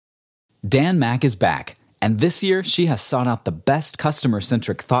Dan Mack is back, and this year she has sought out the best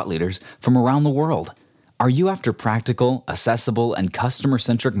customer-centric thought leaders from around the world. Are you after practical, accessible, and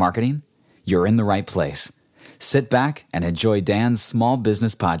customer-centric marketing? You're in the right place. Sit back and enjoy Dan's Small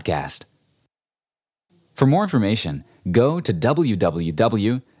Business Podcast. For more information, go to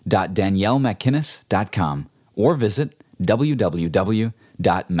www.daniellemckinnis.com or visit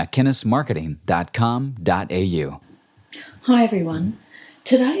www.mckinnismarketing.com.au. Hi everyone.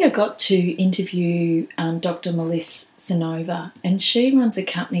 Today I got to interview Dr. Melis Senova, and she runs a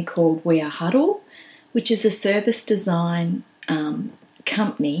company called Are Huddle, which is a service design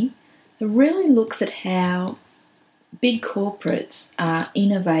company that really looks at how big corporates are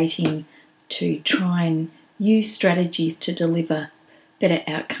innovating to try and use strategies to deliver better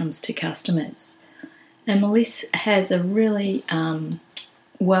outcomes to customers. And Melis has a really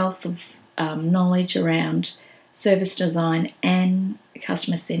wealth of knowledge around service design and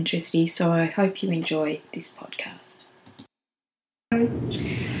customer centricity, so I hope you enjoy this podcast.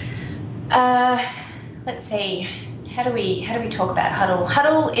 Let's see. How do we talk about Huddle?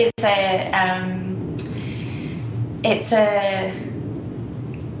 Huddle is it's a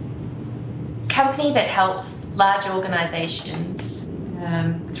company that helps large organisations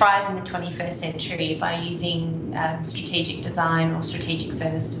thrive in the 21st century by using strategic design or strategic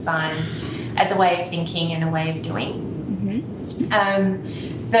service design as a way of thinking and a way of doing.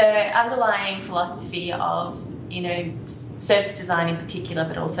 The underlying philosophy of service design in particular,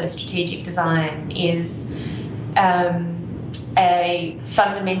 but also strategic design, is a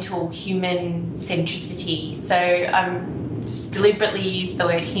fundamental human centricity. So just deliberately use the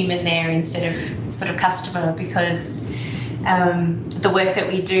word human there instead of sort of customer, because the work that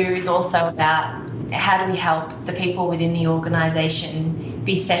we do is also about how do we help the people within the organisation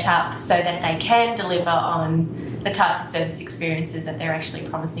be set up so that they can deliver on the types of service experiences that they're actually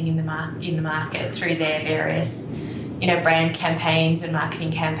promising in the market through their various, brand campaigns and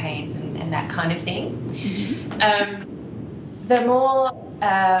marketing campaigns and that kind of thing. The more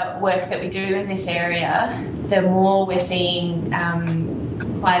work that we do in this area, the more we're seeing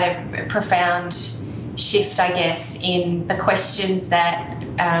quite a profound shift, I guess, in the questions that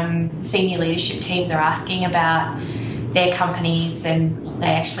senior leadership teams are asking about their companies and what they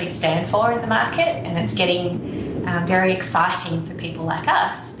actually stand for in the market. And it's getting very exciting for people like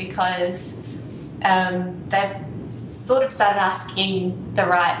us, because they've sort of started asking the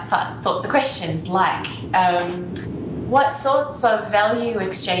right sorts of questions, like what sorts of value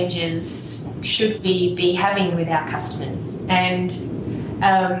exchanges should we be having with our customers, and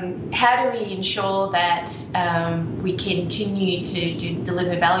how do we ensure that we continue to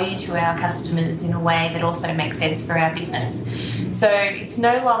deliver value to our customers in a way that also makes sense for our business. So it's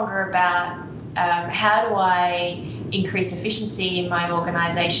no longer about how do I increase efficiency in my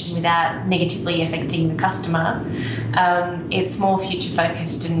organisation without negatively affecting the customer. It's more future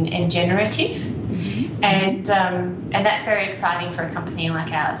focused and generative. And that's very exciting for a company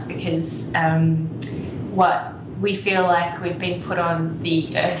like ours, because what we feel like we've been put on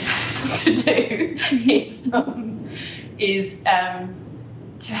the earth to do is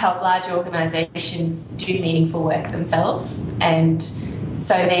to help large organisations do meaningful work themselves, and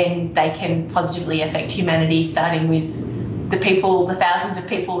so then they can positively affect humanity, starting with the people, the thousands of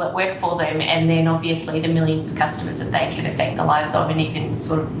people that work for them, and then obviously the millions of customers that they can affect the lives of in even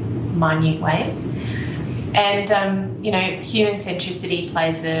sort of minute ways. And, human centricity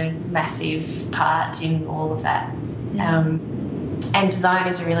plays a massive part in all of that. And design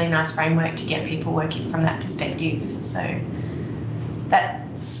is a really nice framework to get people working from that perspective. So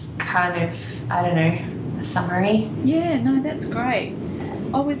that's kind of, a summary. Yeah, no, that's great.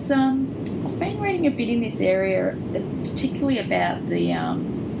 I've been reading a bit in this area, particularly about the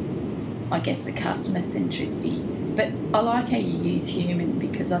customer centricity. But I like how you use human,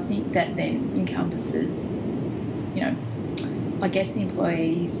 because I think that then encompasses, the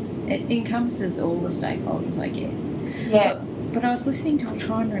employees. It encompasses all the stakeholders, I guess. Yeah. But I was listening I'm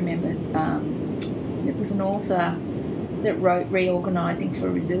trying to remember, there was an author that wrote Reorganising for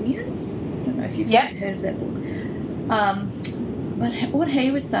Resilience. I don't know if you've heard of that book. But what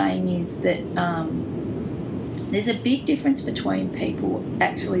he was saying is that there's a big difference between people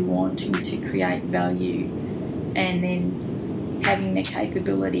actually wanting to create value and then having the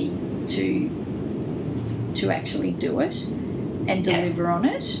capability to actually do it and deliver on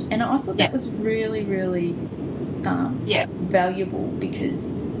it. And I thought that was really, really valuable,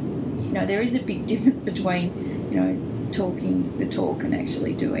 because there is a big difference between talking the talk and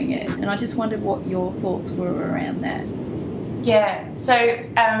actually doing it. And I just wondered what your thoughts were around that. Yeah. So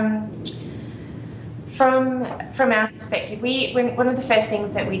From our perspective, one of the first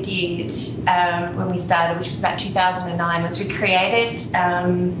things that we did when we started, which was about 2009, was we created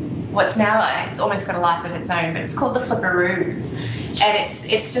what's now, it's almost got a life of its own, but it's called the Flipperoo. And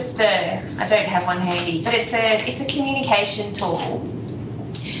it's just I don't have one handy, but it's a communication tool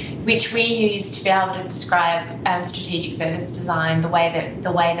which we use to be able to describe strategic service design the way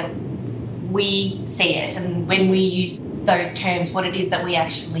that we see it, and when we use those terms, what it is that we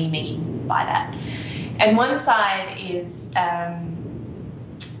actually mean by that. And one side is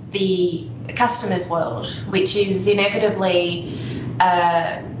the customer's world, which is inevitably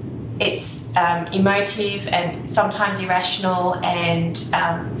it's emotive and sometimes irrational and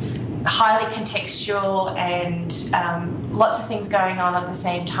highly contextual, and lots of things going on at the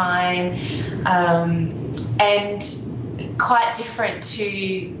same time, and quite different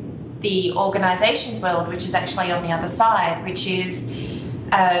to the organisation's world, which is actually on the other side, which is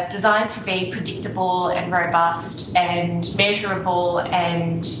designed to be predictable and robust and measurable,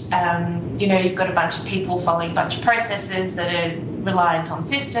 and you've got a bunch of people following a bunch of processes that are reliant on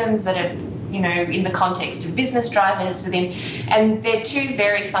systems that are in the context of business drivers within, and they're two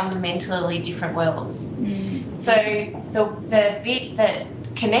very fundamentally different worlds. So the bit that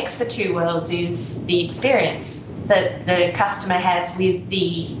connects the two worlds is the experience that the customer has with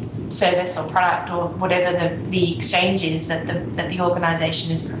the service or product or whatever the exchange is that the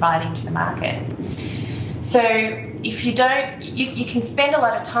organisation is providing to the market. So if you don't, you can spend a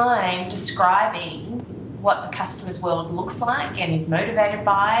lot of time describing what the customer's world looks like and is motivated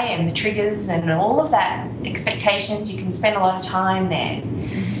by, and the triggers and all of that, expectations, you can spend a lot of time there.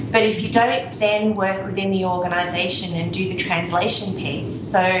 But if you don't then work within the organisation and do the translation piece,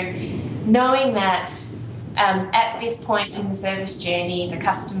 so knowing that at this point in the service journey, the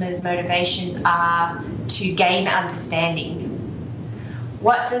customer's motivations are to gain understanding.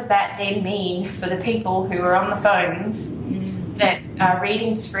 What does that then mean for the people who are on the phones that are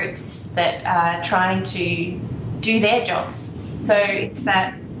reading scripts, that are trying to do their jobs? So it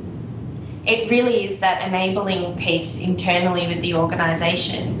really is that enabling piece internally with the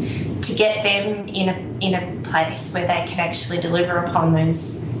organisation to get them in a place where they can actually deliver upon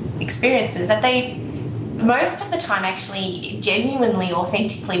those experiences that they most of the time actually genuinely,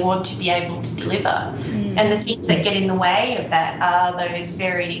 authentically want to be able to deliver. And the things that get in the way of that are those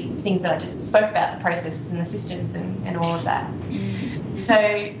very things that I just spoke about, the processes and the systems and all of that.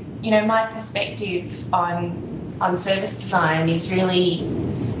 So, my perspective on service design is really,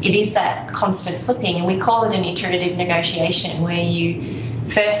 it is that constant flipping, and we call it an iterative negotiation, where you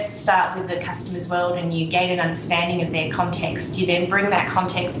first start with the customer's world and you gain an understanding of their context. You then bring that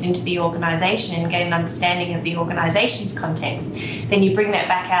context into the organisation and gain an understanding of the organisation's context. Then you bring that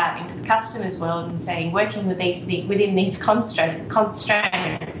back out into the customer's world and saying, working with within these constraints,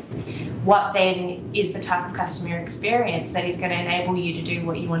 what then is the type of customer experience that is going to enable you to do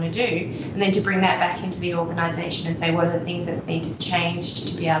what you want to do, and then to bring that back into the organisation and say, what are the things that need to change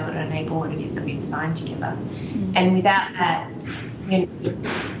to be able to enable what it is that we've designed together. And without that,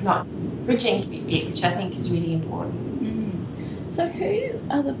 not bridging the bit, which I think is really important. So who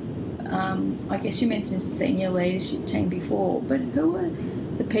are the, I guess you mentioned senior leadership team before, but who are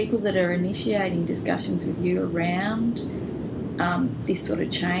the people that are initiating discussions with you around this sort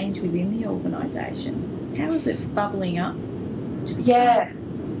of change within the organisation? How is it bubbling up? So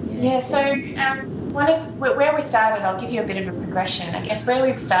where we started, I'll give you a bit of a progression. I guess where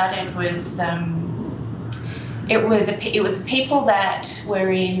we've started was it were the people that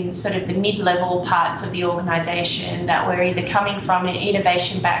were in sort of the mid-level parts of the organisation that were either coming from an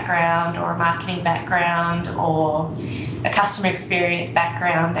innovation background or a marketing background or a customer experience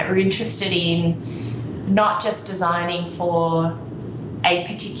background, that were interested in not just designing for a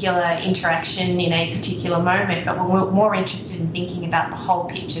particular interaction in a particular moment, but were more interested in thinking about the whole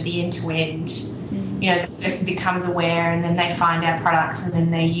picture, the end-to-end. The person becomes aware and then they find our products and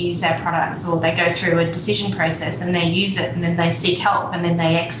then they use our products, or they go through a decision process and they use it and then they seek help and then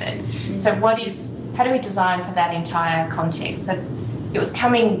they exit. So how do we design for that entire context? So it was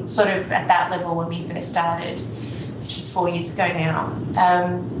coming sort of at that level when we first started, which is 4 years ago now.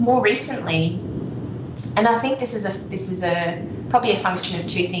 More recently, and I think this is probably a function of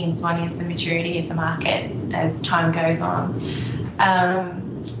two things. One is the maturity of the market as time goes on,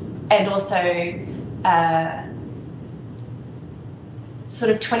 and also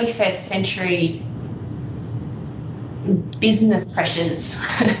sort of 21st century business pressures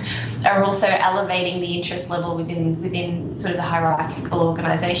are also elevating the interest level within sort of the hierarchical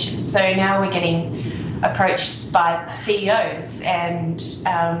organisation. So now we're getting approached by CEOs and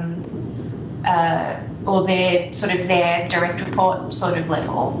or their direct report sort of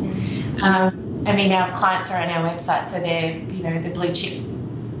level, I mean, our clients are on our website, so they're, you know, the blue chip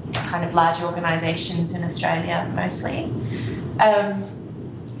kind of large organisations in Australia mostly.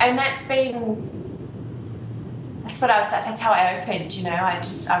 And that's how I opened, you know.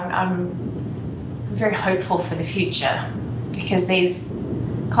 I'm very hopeful for the future, because these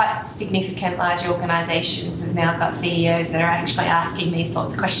quite significant large organisations have now got CEOs that are actually asking these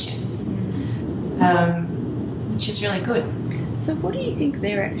sorts of questions, which is really good. So what do you think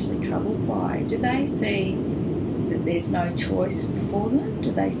they're actually troubled by? Do they see that there's no choice for them?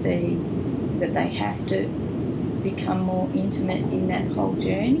 Do they see that they have to become more intimate in that whole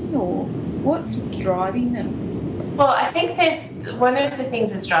journey, or what's driving them? Well, I think there's one of the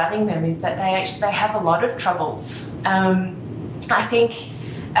things that's driving them is that they have a lot of troubles. I think,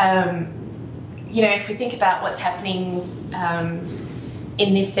 you know, if we think about what's happening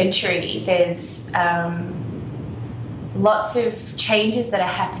in this century, there's lots of changes that are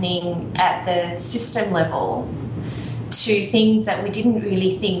happening at the system level to things that we didn't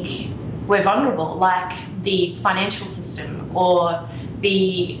really think were vulnerable, like the financial system or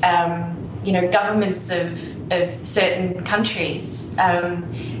the you know, governments of certain countries,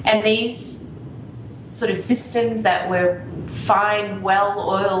 and these sort of systems that were fine,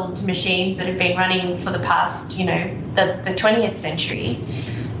 well-oiled machines that have been running for the past, you know, the 20th century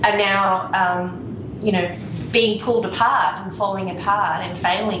are now, you know, being pulled apart and falling apart and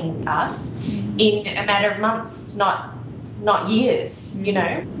failing us in a matter of months, not years, you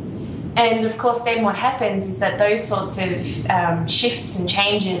know. And of course then what happens is that those sorts of shifts and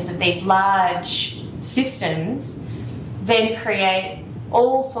changes of these large systems then create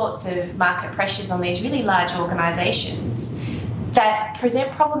all sorts of market pressures on these really large organisations that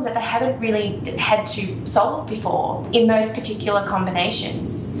present problems that they haven't really had to solve before in those particular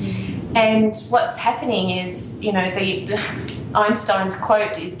combinations. And what's happening is, you know, the Einstein's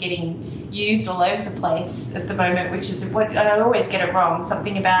quote is getting used all over the place at the moment, which is what I always get it wrong,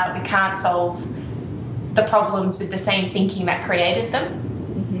 something about we can't solve the problems with the same thinking that created them.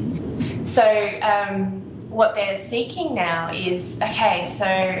 Mm-hmm. So what they're seeking now is, okay, so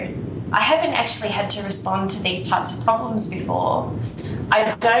I haven't actually had to respond to these types of problems before.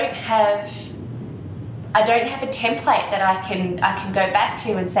 I don't have a template that I can go back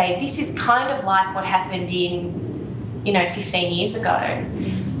to and say, this is kind of like what happened in, you know, 15 years ago.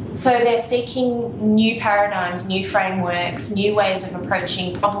 So they're seeking new paradigms, new frameworks, new ways of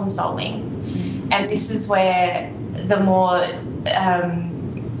approaching problem solving. And this is where the more,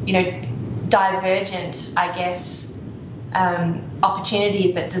 you know, divergent, I guess,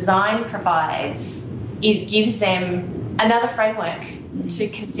 opportunities that design provides, it gives them another framework to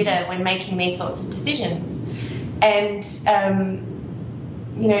consider when making these sorts of decisions. And,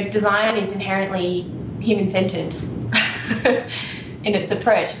 you know, design is inherently human-centred in its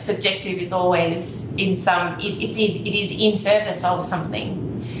approach. Its objective is always it is in service of something.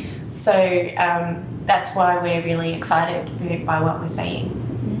 So that's why we're really excited by what we're seeing.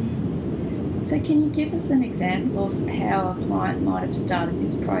 So can you give us an example of how a client might have started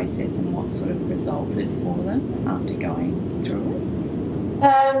this process and what sort of resulted for them after going through it?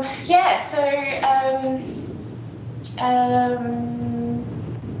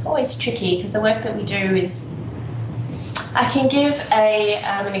 It's always tricky because the work that we do is, I can give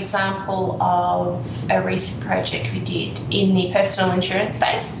an example of a recent project we did in the personal insurance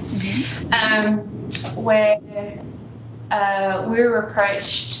space, where we were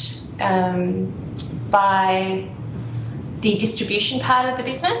approached by the distribution part of the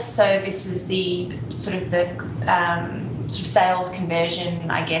business. So this is the sort of sales conversion,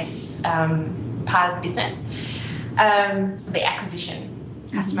 I guess, part of the business. So the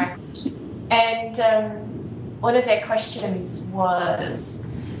customer acquisition. And one of their questions was,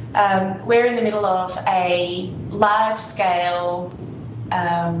 we're in the middle of a large-scale,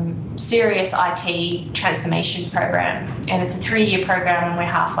 serious IT transformation program, and it's a 3-year program and we're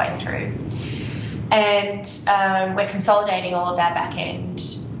halfway through. And we're consolidating all of our back-end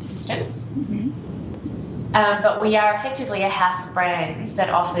systems. But we are effectively a house of brands that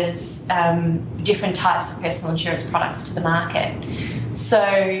offers different types of personal insurance products to the market.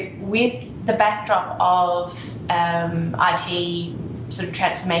 So with the backdrop of IT sort of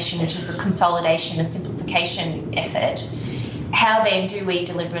transformation, which is a consolidation, a simplification effort, how then do we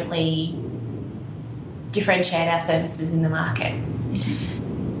deliberately differentiate our services in the market?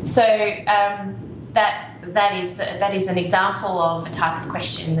 So that is an example of a type of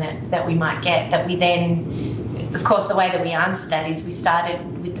question that we might get, that we then, of course, the way that we answered that is we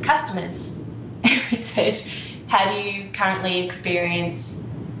started with the customers. We said, how do you currently experience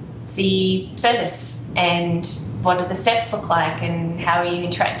the service? And what do the steps look like, and how are you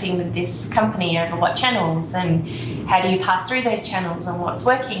interacting with this company over what channels, and how do you pass through those channels, and what's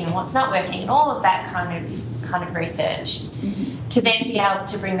working and what's not working, and all of that kind of research, to then be able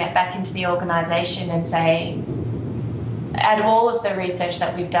to bring that back into the organisation and say, out of all of the research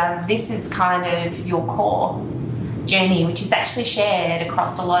that we've done, this is kind of your core journey, which is actually shared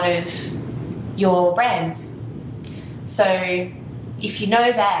across a lot of your brands. So if you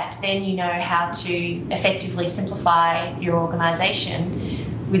know that, then you know how to effectively simplify your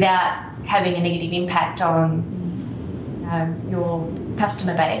organisation without having a negative impact on your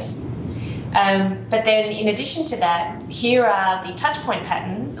customer base. But then in addition to that, here are the touchpoint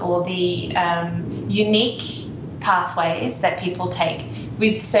patterns, or the unique pathways that people take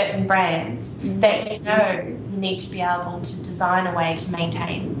with certain brands that you know you need to be able to design a way to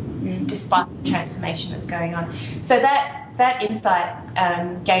maintain despite the transformation that's going on. So that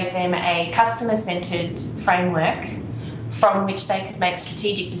insight gave them a customer-centred framework from which they could make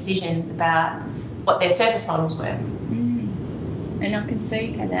strategic decisions about what their service models were. And I can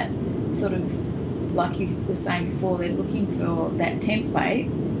see how that sort of, like you were saying before, they're looking for that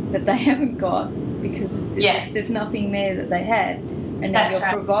template that they haven't got because there's nothing there that they had, and now you're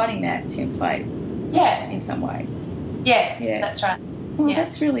providing that template in some ways. Yes, that's right. Well,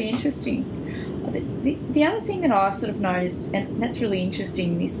 that's really interesting. The other thing that I've sort of noticed, and that's really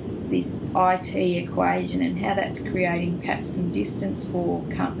interesting, this IT equation and how that's creating perhaps some distance for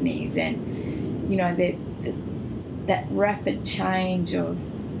companies, and you know that rapid change of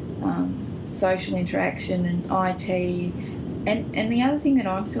social interaction and IT, and the other thing that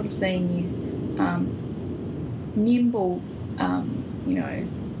I'm sort of seeing is nimble,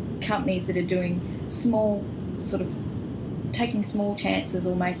 companies that are doing small, sort of taking small chances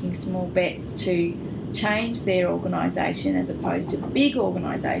or making small bets to change their organisation, as opposed to big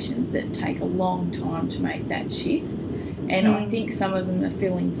organisations that take a long time to make that shift. And I think some of them are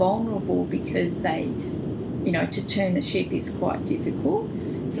feeling vulnerable because they, to turn the ship is quite difficult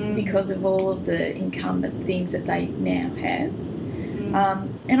because of all of the incumbent things that they now have.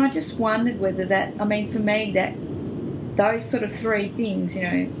 And I just wondered whether that, for me, that those sort of three things,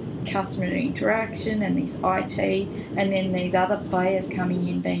 customer interaction and this IT, and then these other players coming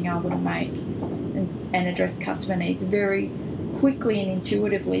in, being able to make and address customer needs very quickly and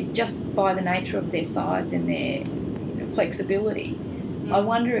intuitively, just by the nature of their size and their flexibility. I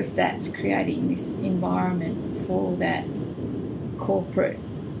wonder if that's creating this environment for that corporate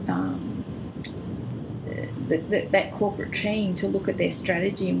that corporate team to look at their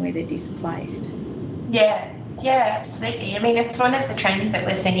strategy and where they're displaced. Yeah, absolutely. It's one of the trends that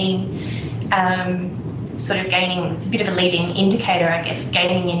we're seeing sort of gaining, it's a bit of a leading indicator, I guess,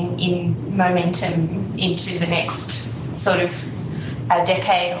 gaining in momentum into the next sort of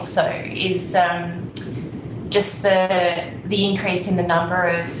decade or so, is just the increase in the number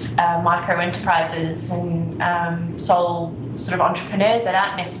of micro enterprises and sole sort of entrepreneurs that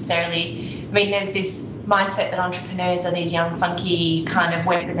aren't necessarily, there's this mindset that entrepreneurs are these young, funky, kind of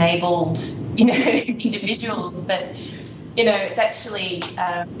web-enabled, individuals, but it's actually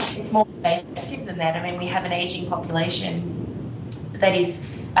it's more pervasive than that. We have an aging population that is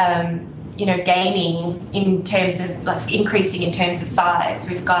gaining in terms of, like, increasing in terms of size.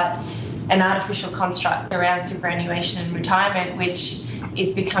 We've got an artificial construct around superannuation and retirement, which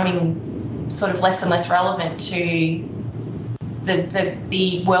is becoming sort of less and less relevant to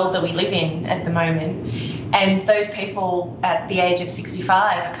the world that we live in at the moment. And those people at the age of 65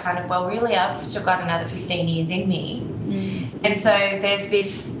 are kind of, well, really, I've still got another 15 years in me. And so there's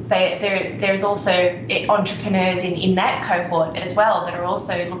this, there's also entrepreneurs in that cohort as well that are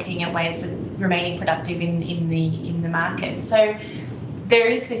also looking at ways of remaining productive in the market. So there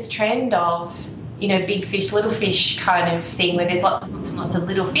is this trend of, big fish, little fish kind of thing, where there's lots and lots of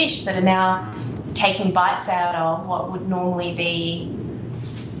little fish that are now taking bites out of what would normally be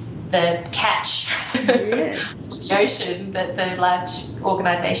the catch in the ocean that the large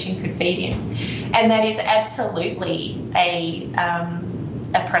organisation could feed in. And that is absolutely a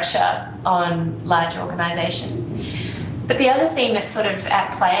pressure on large organisations. But the other thing that's sort of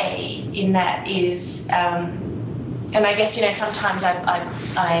at play in that is, and I guess, sometimes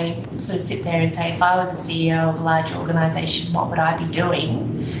I sort of sit there and say, if I was a CEO of a large organisation, what would I be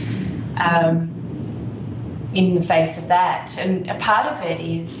doing in the face of that? And a part of it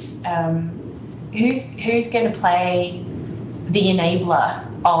is who's going to play the enabler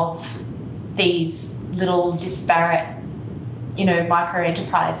of these little disparate, micro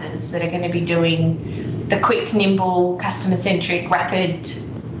enterprises that are going to be doing the quick, nimble, customer-centric, rapid,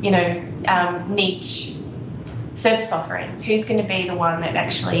 niche service offerings. Who's going to be the one that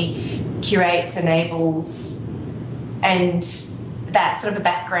actually curates, enables, and that sort of a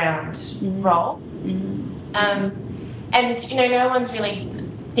background role. And, you know, no one's really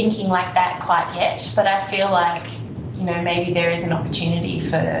thinking like that quite yet, but I feel like, you know, maybe there is an opportunity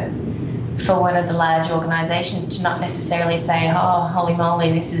for one of the large organisations to not necessarily say, oh, holy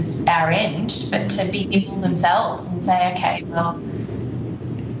moly, this is our end, but to be nimble themselves and say, okay, well,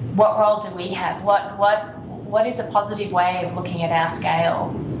 what role do we have? What is a positive way of looking at our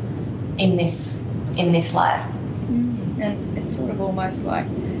scale in this light? And it's sort of almost like,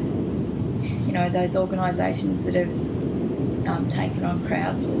 you know, those organisations that have taken on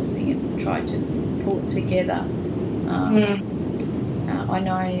crowdsourcing and tried to pull it together. I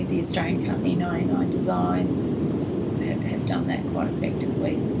know the Australian company 99 Designs have done that quite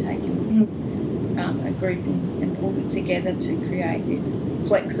effectively. They've taken a group and pulled it together to create this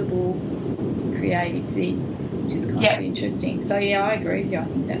flexible, creative thing, which is kind of interesting. So, yeah, I agree with you. I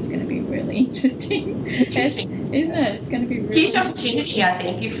think that's going to be really interesting. Isn't it? It's going to be really huge opportunity, I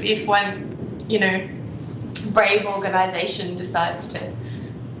think, if one, you know, brave organisation decides to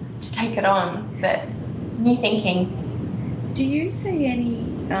take it on. But new thinking. Do you see any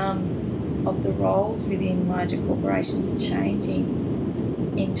of the roles within larger corporations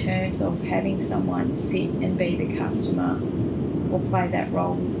changing in terms of having someone sit and be the customer or play that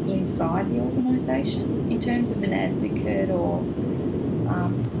role inside the organisation in terms of an advocate or,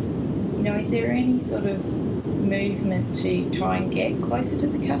 you know, is there any sort of movement to try and get closer to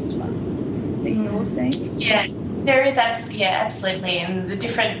the customer that you're seeing? Yeah, there is absolutely. And the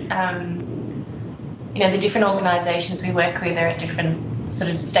different... you know, the different organisations we work with are at different sort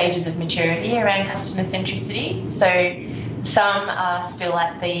of stages of maturity around customer centricity. So some are still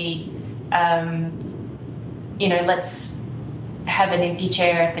at the, you know, let's have an empty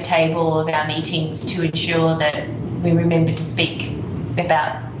chair at the table of our meetings to ensure that we remember to speak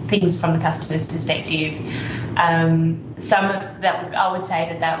about things from the customer's perspective. Some of that, I would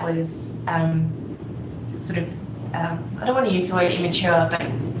say that was sort of, I don't want to use the word immature, but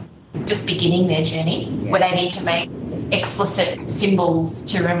just beginning their journey, where they need to make explicit symbols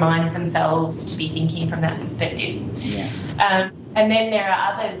to remind themselves to be thinking from that perspective. And then there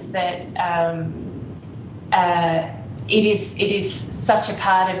are others that it is such a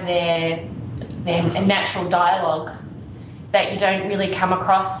part of their natural dialogue that you don't really come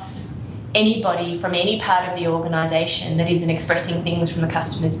across anybody from any part of the organisation that isn't expressing things from the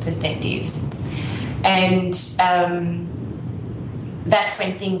customer's perspective. And that's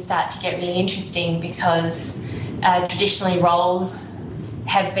when things start to get really interesting, because traditionally roles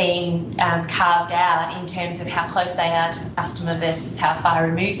have been carved out in terms of how close they are to the customer versus how far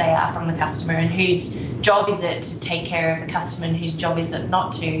removed they are from the customer, and whose job is it to take care of the customer and whose job is it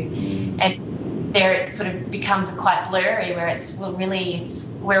not to. And there it sort of becomes quite blurry, where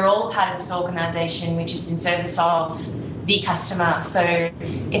we're all part of this organisation which is in service of the customer. So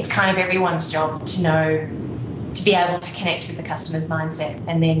it's kind of everyone's job to be able to connect with the customer's mindset,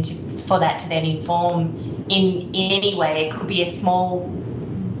 and then for that to then inform in any way. It could be a small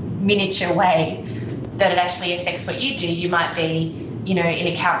miniature way that it actually affects what you do. You might be, you know, in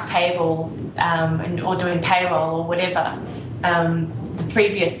accounts payable or doing payroll or whatever. The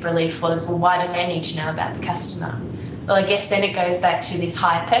previous belief was, well, why do they need to know about the customer? Well, I guess then it goes back to this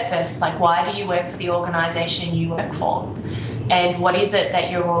higher purpose, like, why do you work for the organisation you work for? And what is it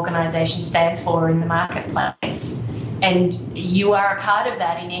that your organisation stands for in the marketplace? And you are a part of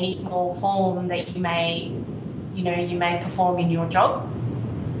that in any small form that you may perform in your job.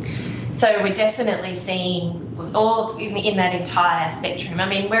 So we're definitely seeing all in that entire spectrum. I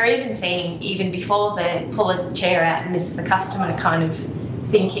mean, we're even seeing, even before the pull a chair out and this is the customer kind of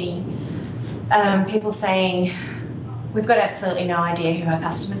thinking, people saying, we've got absolutely no idea who our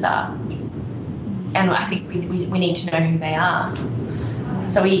customers are. And I think we need to know who they are.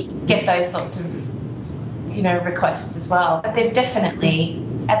 So we get those sorts of, you know, requests as well. But there's definitely,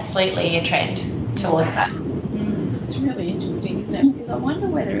 absolutely a trend towards that. It's really interesting, isn't it? Because I wonder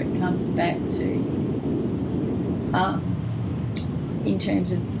whether it comes back to, in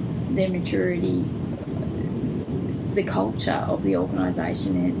terms of their maturity, the culture of the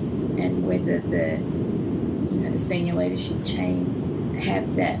organisation, and whether the senior leadership team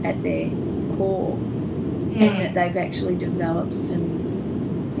have that at their core, and that they've actually developed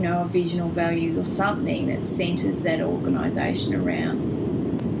some, you know, a vision or values or something that centres that organisation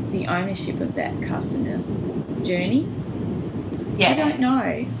around the ownership of that customer journey. I don't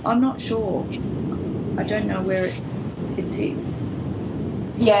know. I'm not sure. I don't know where it sits.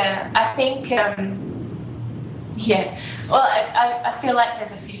 Yeah, I think Yeah, well, I feel like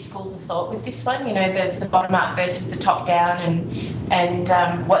there's a few schools of thought with this one. You know, the bottom up versus the top down, and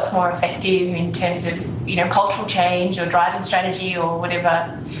what's more effective in terms of, you know, cultural change or driving strategy or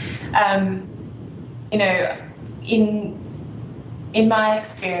whatever. You know, in my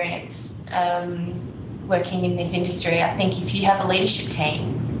experience working in this industry, I think if you have a leadership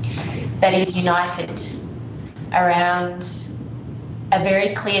team that is united around a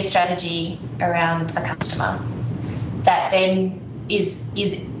very clear strategy around the customer, that then is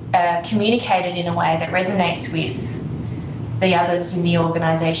communicated in a way that resonates with the others in the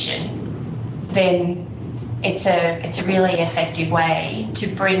organisation, then it's a really effective way to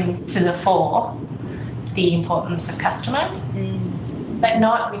bring to the fore the importance of customer, but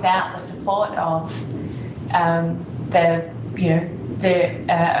not without the support of the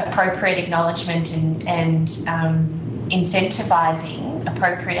appropriate acknowledgement and incentivising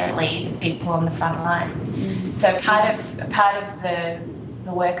appropriately the people on the front line. So part of the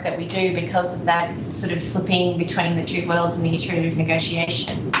work that we do, because of that sort of flipping between the two worlds in the iterative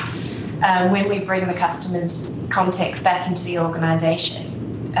negotiation, when we bring the customer's context back into the organisation,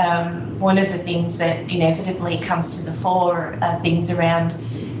 one of the things that inevitably comes to the fore are things around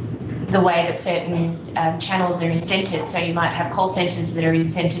the way that certain channels are incented. So you might have call centres that are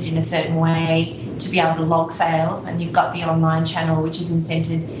incented in a certain way to be able to log sales, and you've got the online channel which is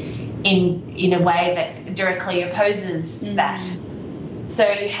incented in a way that directly opposes that. So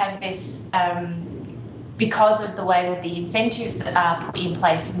you have this, because of the way that the incentives are put in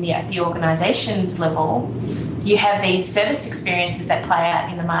place at the organisation's level, you have these service experiences that play out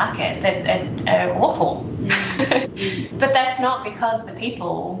in the market that are awful. But that's not because the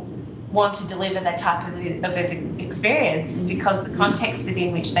people want to deliver that type of experience. It's because the context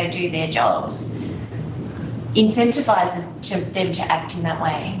within which they do their jobs incentivises them to act in that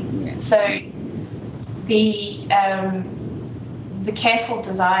way. Yeah. So the careful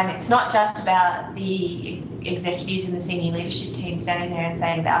design, it's not just about the executives and the senior leadership team standing there and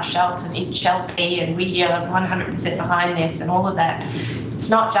saying thou shalt and it shall be and we are 100% behind this and all of that. It's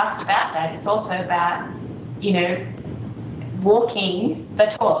not just about that. It's also about, you know, walking the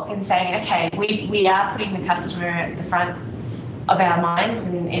talk and saying, okay, we are putting the customer at the front of our minds,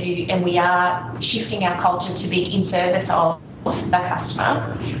 and we are shifting our culture to be in service of the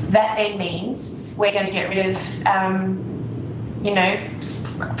customer. That then means we're going to get rid of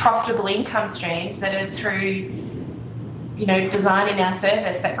profitable income streams that are through, designing our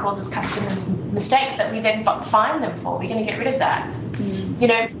service that causes customers mistakes that we then fine them for. We're going to get rid of that.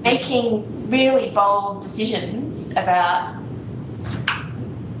 Making really bold decisions about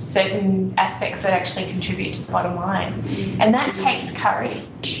certain aspects that actually contribute to the bottom line. And that takes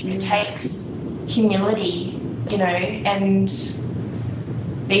courage. It takes humility, and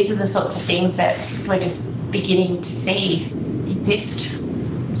these are the sorts of things that we're just beginning to see exist,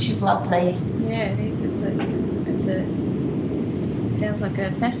 which is lovely. Yeah, it is. It sounds like a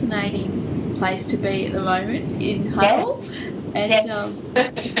fascinating place to be at the moment in Huddle. Yes. And yes.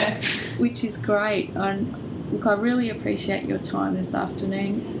 Which is great. And look, I really appreciate your time this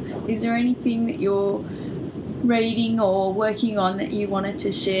afternoon. Is there anything that you're reading or working on that you wanted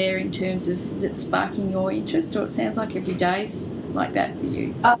to share in terms of that's sparking your interest, or it sounds like every day's like that for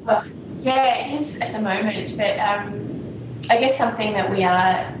you? Yeah, it is at the moment, but I guess something that we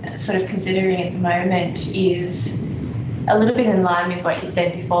are sort of considering at the moment is a little bit in line with what you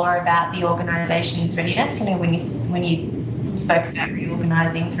said before about the organisation's readiness, when you spoke about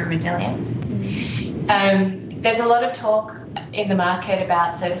reorganising through resilience. There's a lot of talk in the market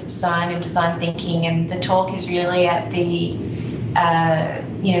about service design and design thinking, and the talk is really at the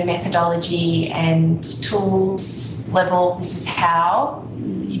methodology and tools level. This is how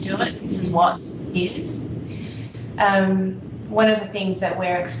you do it. This is what is. One of the things that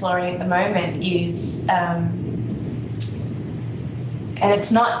we're exploring at the moment is, and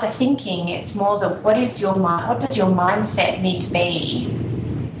it's not the thinking, it's more the what does your mindset need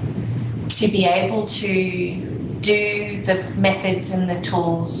to be able to do the methods and the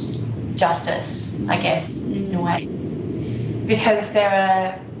tools justice, I guess, in a way. Because there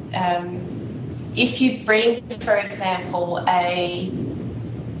are, if you bring, for example, I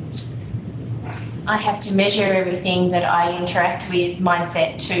have to measure everything that I interact with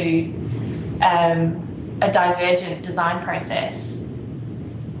mindset to a divergent design process,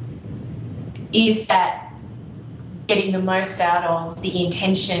 is that getting the most out of the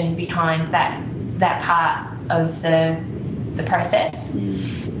intention behind that part of the process?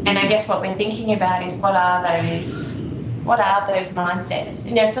 And I guess what we're thinking about is what are those mindsets?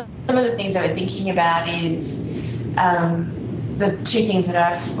 Some of the things that we're thinking about is the two things that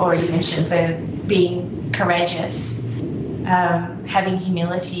I've already mentioned, for being courageous, having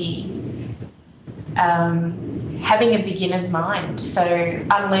humility, having a beginner's mind. So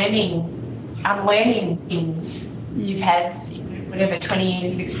unlearning things you've had, whatever, 20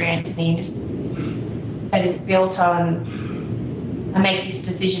 years of experience in the industry that is built on, I make this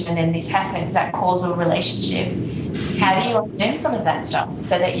decision and then this happens, that causal relationship. How do you unlearn some of that stuff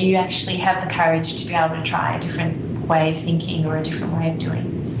so that you actually have the courage to be able to try a different way of thinking or a different way of doing?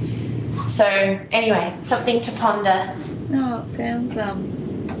 So anyway, something to ponder. Oh, it sounds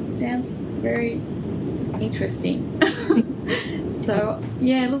very interesting. So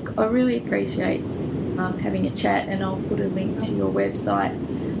yeah, look, I really appreciate having a chat, and I'll put a link to your website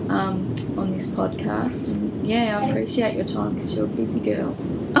on this podcast. And yeah, I appreciate your time because you're a busy girl.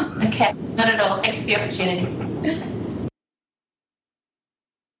 Okay, not at all. Thanks for the opportunity.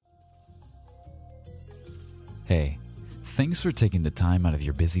 Hey, thanks for taking the time out of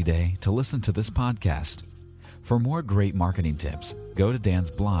your busy day to listen to this podcast. For more great marketing tips, go to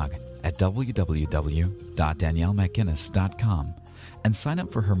Dan's blog at www.daniellemcginnis.com and sign up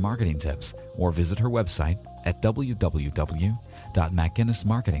for her marketing tips, or visit her website at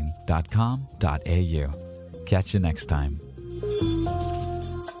www.mcginnismarketing.com.au. Catch you next time.